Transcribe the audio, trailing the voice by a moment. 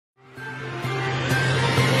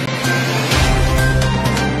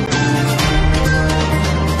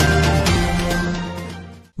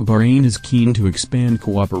Bahrain is keen to expand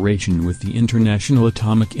cooperation with the International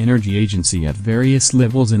Atomic Energy Agency at various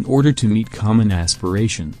levels in order to meet common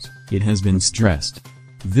aspirations, it has been stressed.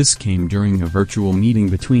 This came during a virtual meeting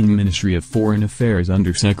between Ministry of Foreign Affairs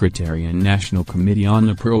Undersecretary and National Committee on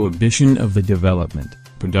the Prohibition of the Development,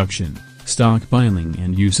 Production, Stockpiling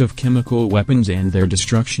and Use of Chemical Weapons and their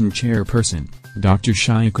Destruction Chairperson, Dr.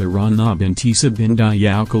 Shaika Rana bint Isa bin Daya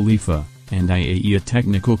Al Khalifa, and IAEA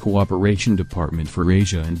Technical Cooperation Department for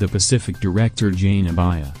Asia and the Pacific Director Jane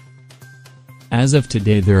Abaya. As of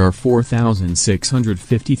today there are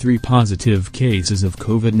 4,653 positive cases of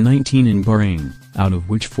COVID-19 in Bahrain, out of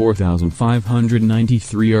which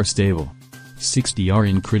 4,593 are stable. 60 are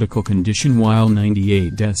in critical condition while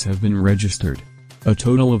 98 deaths have been registered. A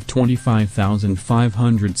total of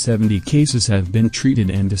 25,570 cases have been treated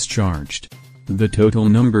and discharged. The total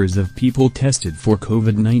numbers of people tested for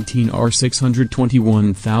COVID-19 are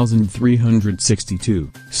 621,362,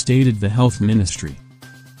 stated the Health Ministry.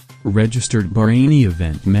 Registered Bahraini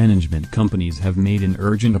event management companies have made an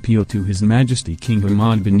urgent appeal to His Majesty King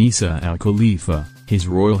Hamad bin Isa Al Khalifa, His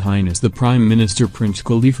Royal Highness the Prime Minister Prince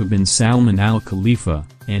Khalifa bin Salman Al Khalifa,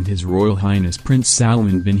 and His Royal Highness Prince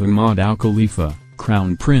Salman bin Hamad Al Khalifa,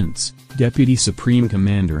 Crown Prince, Deputy Supreme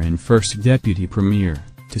Commander and First Deputy Premier,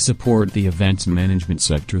 to support the events management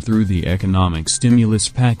sector through the economic stimulus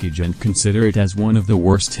package and consider it as one of the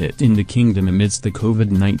worst hit in the kingdom amidst the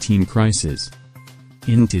COVID-19 crisis.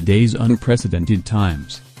 In today's unprecedented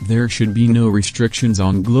times, there should be no restrictions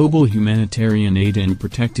on global humanitarian aid and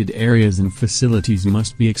protected areas and facilities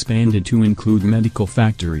must be expanded to include medical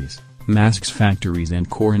factories, masks factories and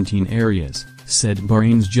quarantine areas, said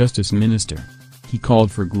Bahrain's Justice Minister. He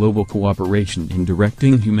called for global cooperation in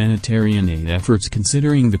directing humanitarian aid efforts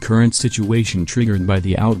considering the current situation triggered by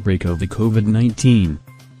the outbreak of the COVID-19.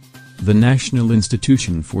 The National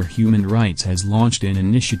Institution for Human Rights has launched an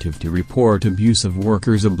initiative to report abuse of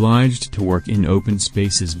workers obliged to work in open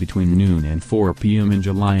spaces between noon and 4 p.m. in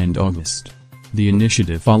July and August. The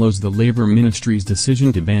initiative follows the Labor Ministry's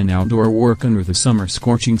decision to ban outdoor work under the summer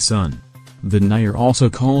scorching sun. The NIR also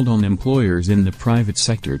called on employers in the private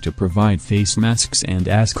sector to provide face masks and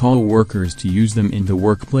ask all workers to use them in the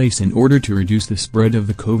workplace in order to reduce the spread of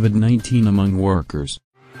the COVID-19 among workers.